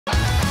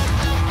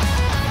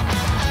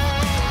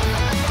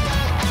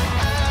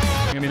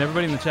and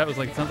everybody in the chat was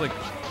like, sounds like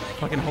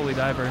fucking Holy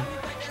Diver.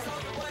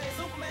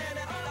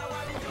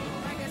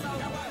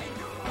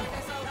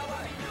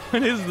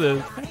 What is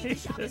this? I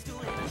hate this.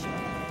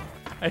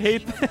 I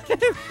hate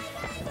this.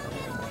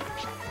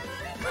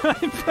 I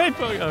play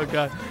Pokemon. Oh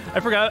god, I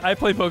forgot I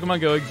played Pokemon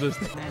Go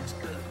existed.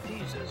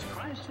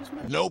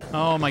 Nope.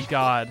 Oh my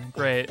god,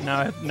 great.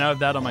 Now I have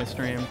that on my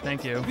stream.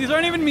 Thank you. These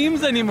aren't even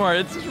memes anymore.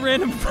 It's just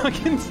random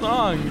fucking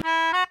song.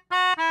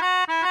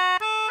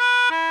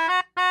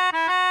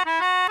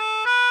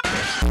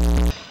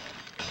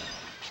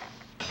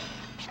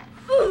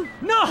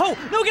 No!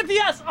 No, get the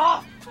S!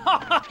 Oh,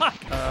 fuck!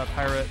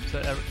 Pirate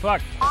to ever.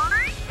 Fuck.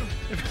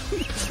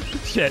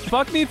 Shit.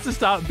 Fuck needs to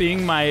stop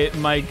being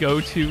my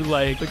go-to,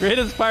 like, the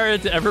greatest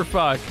pirate to ever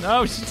fuck.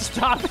 No,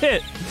 stop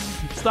it!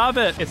 Stop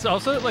it. It's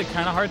also, like,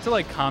 kind of hard to,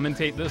 like,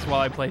 commentate this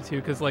while I play, too,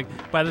 because, like,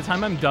 by the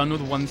time I'm done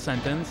with one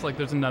sentence, like,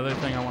 there's another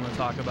thing I want to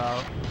talk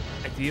about.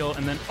 Ideal,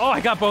 and then, oh,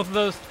 I got both of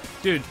those.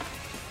 Dude.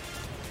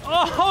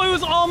 Oh, it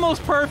was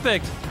almost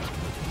perfect.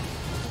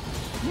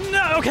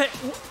 No, okay.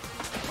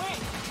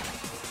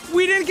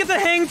 We didn't get the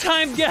hang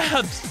time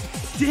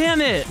gaps! Damn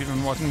it! We've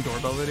been watching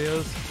doorbell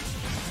videos.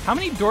 How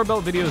many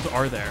doorbell videos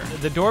are there?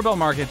 The doorbell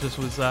market just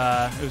was,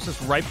 it was just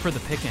ripe for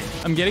the picking.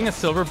 I'm getting a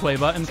silver play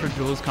button for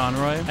Jules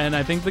Conroy, and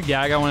I think the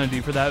gag I want to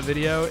do for that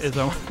video is,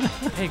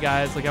 hey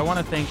guys, like I want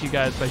to thank you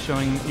guys by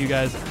showing you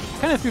guys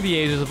kind of through the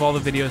ages of all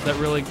the videos that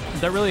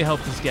really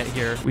helped us get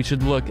here. We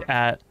should look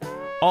at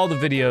all the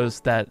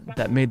videos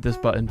that made this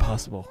button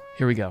possible.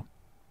 Here we go.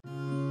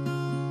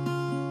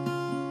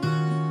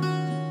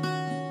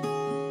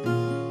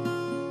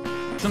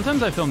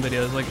 Sometimes I film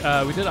videos, like,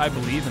 we did I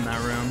Believe in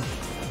that room.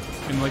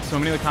 And, like, so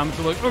many of the comments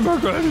were like, oh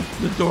my god, it's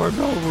the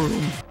doorbell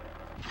room.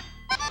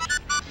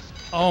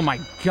 Oh my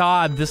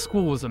god, this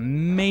school was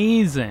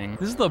amazing.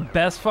 This is the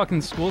best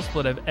fucking school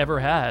split I've ever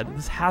had.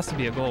 This has to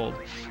be a gold.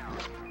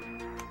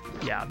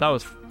 Yeah, that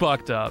was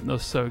fucked up. That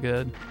was so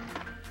good.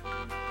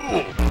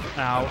 Ow,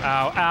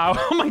 ow,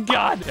 ow. Oh my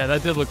god. Yeah,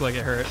 that did look like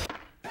it hurt.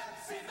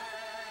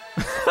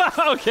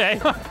 Okay,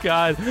 oh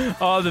god.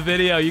 Oh, the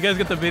video. You guys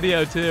get the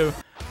video, too.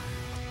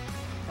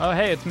 Oh,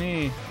 hey, it's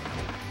me.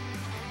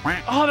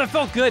 Oh, that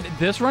felt good.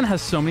 This run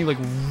has so many, like,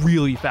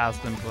 really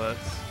fast inputs.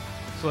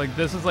 So, like,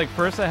 this is, like,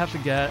 first I have to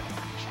get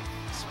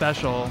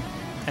special,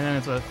 and then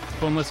it's a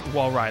boneless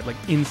wall ride, like,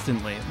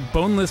 instantly.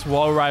 Boneless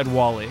wall ride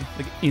Wally,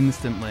 like,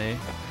 instantly.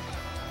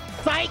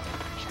 Psych!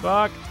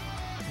 Fuck.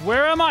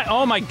 Where am I?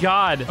 Oh, my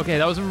God. Okay,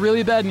 that was a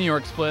really bad New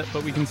York split,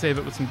 but we can save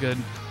it with some good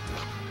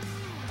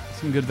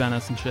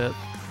Venice and shit.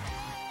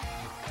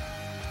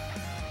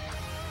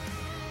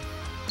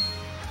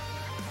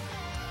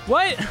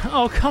 What?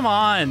 Oh, come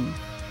on.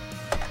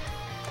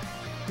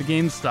 The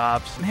game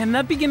stops. Man,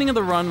 that beginning of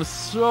the run was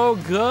so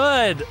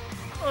good.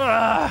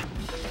 Ugh.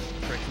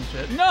 Freaking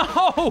shit.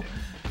 No!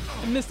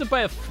 I missed it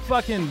by a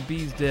fucking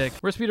bee's dick.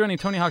 We're speedrunning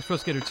Tony Hawk's Pro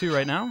Skater 2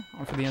 right now.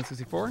 On for the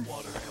N64.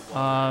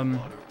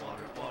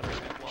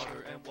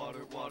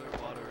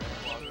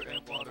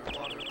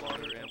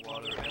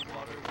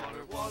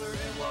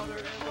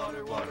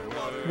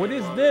 What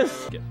is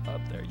this? Get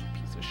up there, you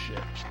piece of shit.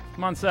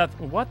 Come on, Seth.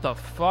 What the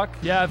fuck?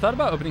 Yeah, I thought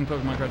about opening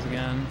Pokemon cards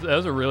again. That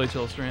was a really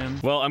chill stream.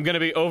 Well, I'm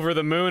gonna be over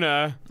the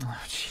moona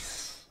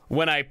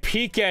when I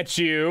peek at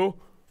you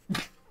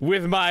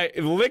with my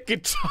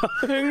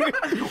lick-a-tongue.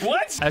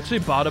 What? I actually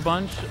bought a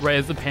bunch right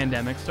as the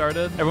pandemic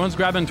started. Everyone's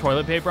grabbing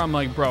toilet paper. I'm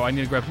like, bro, I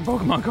need to grab some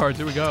Pokemon cards.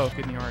 Here we go.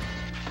 Good New York.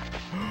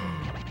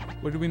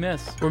 What did we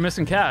miss? We're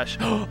missing cash.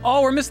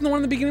 Oh, we're missing the one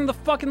in the beginning of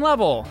the fucking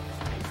level.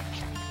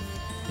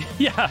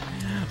 Yeah.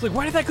 I was like,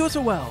 why did that go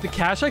so well? The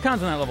cash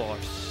icons on that level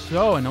are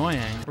so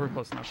annoying. We're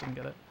close enough so we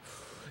can get it.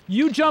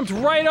 You jumped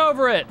right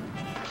over it.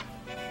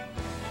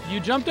 You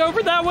jumped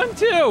over that one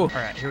too. All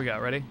right, here we go.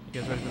 Ready?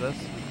 You guys ready for this?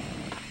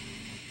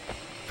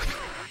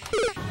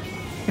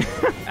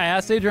 I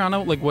asked Adriana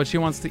like what she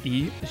wants to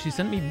eat. She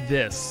sent me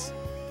this.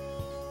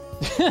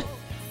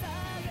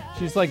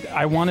 She's like,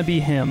 I want to be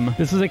him.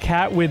 This is a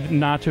cat with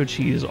nacho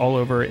cheese all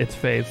over its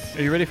face.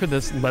 Are you ready for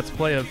this let's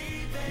play of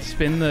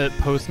spin the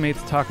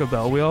Postmates Taco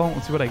Bell wheel?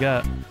 Let's see what I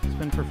get.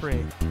 Spin for free.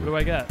 What do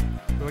I get?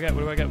 What do I get?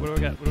 What do I get? What do I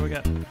get? What do I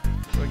get?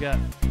 What do I get?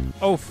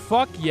 Oh,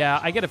 fuck yeah.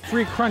 I get a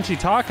free crunchy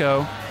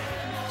taco.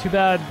 Too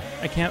bad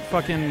I can't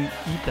fucking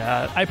eat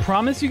that. I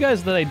promise you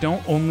guys that I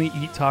don't only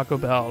eat Taco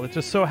Bell. It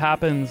just so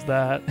happens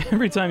that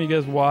every time you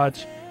guys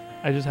watch,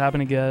 I just happen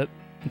to get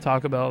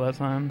Taco Bell that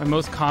time. My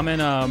most common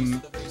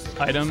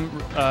item,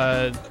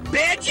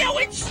 Banjo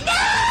and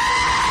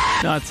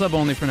Snap! no, it's sub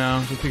only for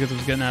now, just because it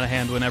was getting out of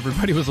hand when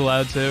everybody was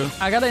allowed to.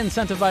 I gotta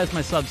incentivize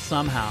my subs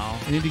somehow.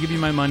 I need to give you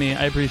my money.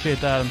 I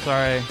appreciate that. I'm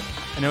sorry.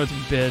 I know it's a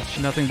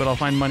bitch, nothing, but I'll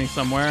find money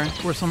somewhere.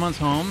 Where someone's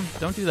home,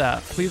 don't do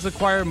that. Please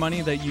acquire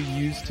money that you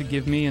use to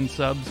give me in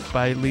subs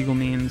by legal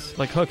means,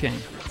 like hooking.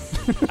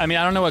 I mean,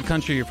 I don't know what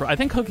country you're from. I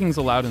think hooking's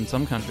allowed in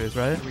some countries,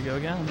 right? Here we go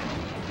again.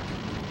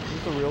 Is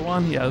this the real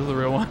one? Yeah, this is the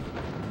real one.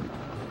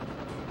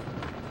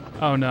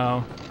 Oh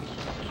no.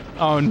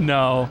 Oh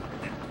no.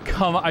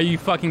 Come on, are you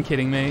fucking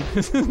kidding me?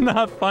 This is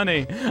not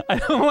funny. I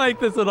don't like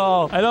this at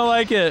all. I don't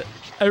like it.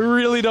 I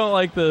really don't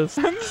like this.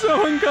 I'm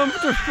so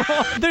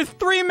uncomfortable. There's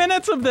 3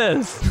 minutes of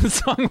this. The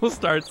song will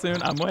start soon.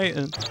 I'm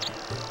waiting.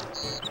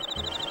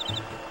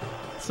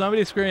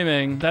 Somebody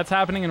screaming. That's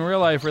happening in real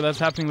life, or that's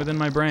happening within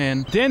my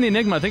brain. Dan the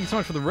Enigma, thank you so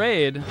much for the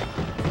raid.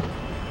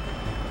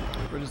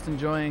 We're just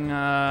enjoying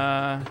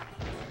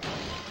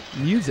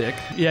music.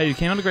 Yeah, you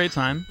came at a great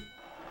time.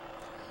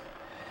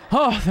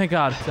 Oh, thank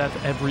God. Seth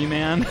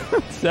Everman.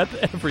 Seth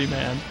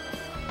Everman.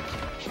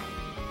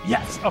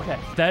 Yes, okay.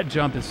 That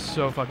jump is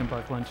so fucking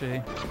butt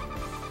clenchy.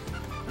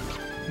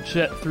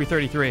 Shit,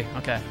 333,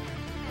 okay.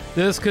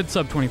 This could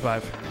sub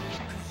 25.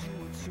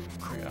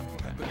 There we go,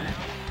 okay.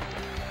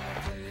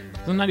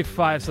 So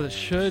 95, so that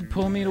should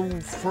pull me to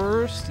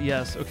first.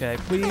 Yes, okay,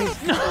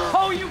 please.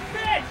 No, you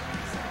bitch!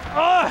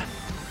 Ugh!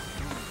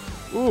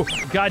 Ooh,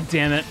 God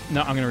damn it.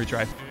 No, I'm gonna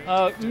retry.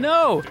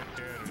 No!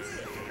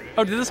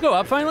 Oh, did this go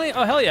up finally?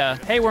 Oh, hell yeah.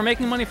 Hey, we're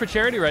making money for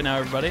charity right now,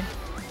 everybody.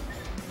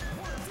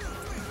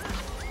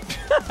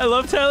 I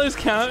love Tyler's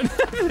count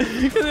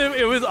because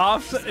it was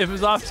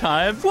off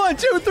time. 1,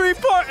 2, 3,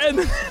 4, and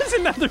then there's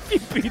another few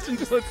beats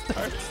until it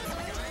starts.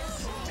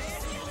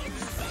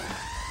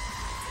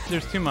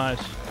 There's too much.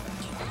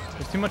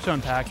 There's too much to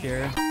unpack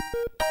here.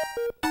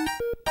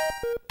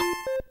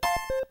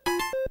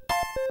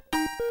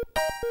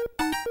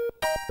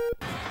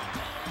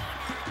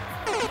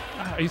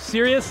 Are you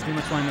serious? Too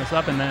much line this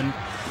up and then.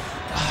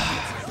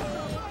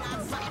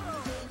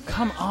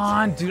 Come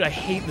on, dude! I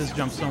hate this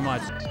jump so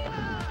much.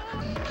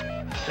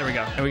 There we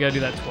go. And we gotta do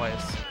that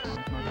twice.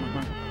 Come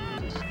on.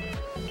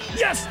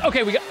 Yes!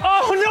 Okay, we got.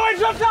 Oh no, I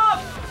jumped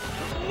off!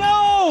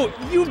 No!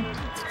 You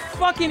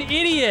fucking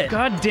idiot!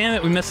 God damn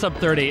it, we missed sub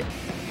 30.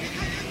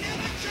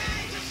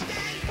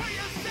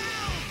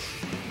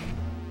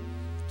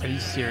 Are you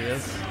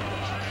serious?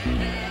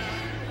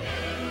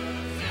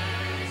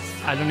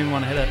 I don't even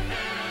want to hit it.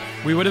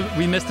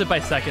 We missed it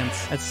by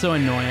seconds. That's so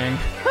annoying.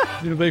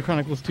 Xenoblade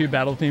Chronicles 2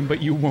 battle theme, but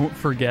you won't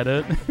forget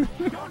it.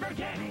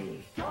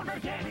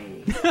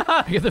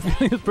 I get the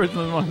feeling this person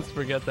doesn't want us to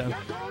forget them.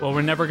 Well,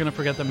 we're never gonna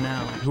forget them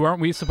now. Who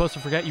aren't we supposed to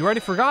forget? You already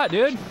forgot,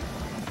 dude.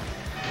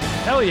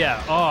 Hell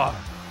yeah. Oh,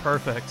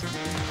 perfect.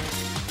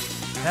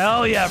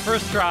 Hell yeah,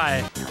 first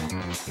try.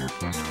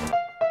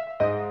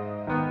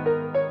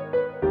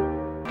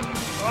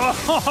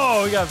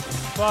 Oh, we got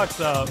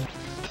fucked up. What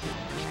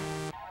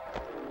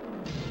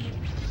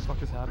the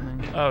fuck is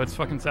happening? Oh, it's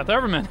fucking Seth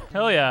Everman.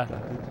 Hell yeah.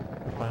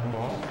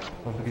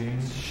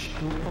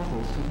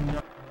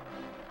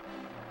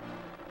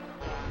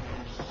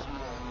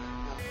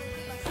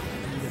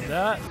 Get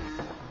that.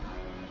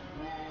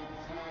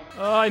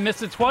 Oh, I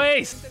missed it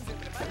twice.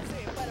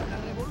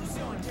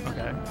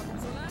 Okay.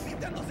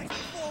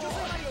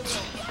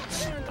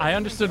 I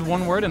understood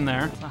one word in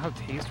there. That's not how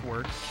taste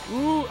works.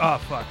 Ooh, oh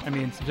fuck. I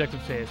mean,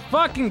 subjective taste.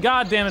 Fucking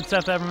goddamn it,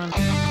 Seth Everman.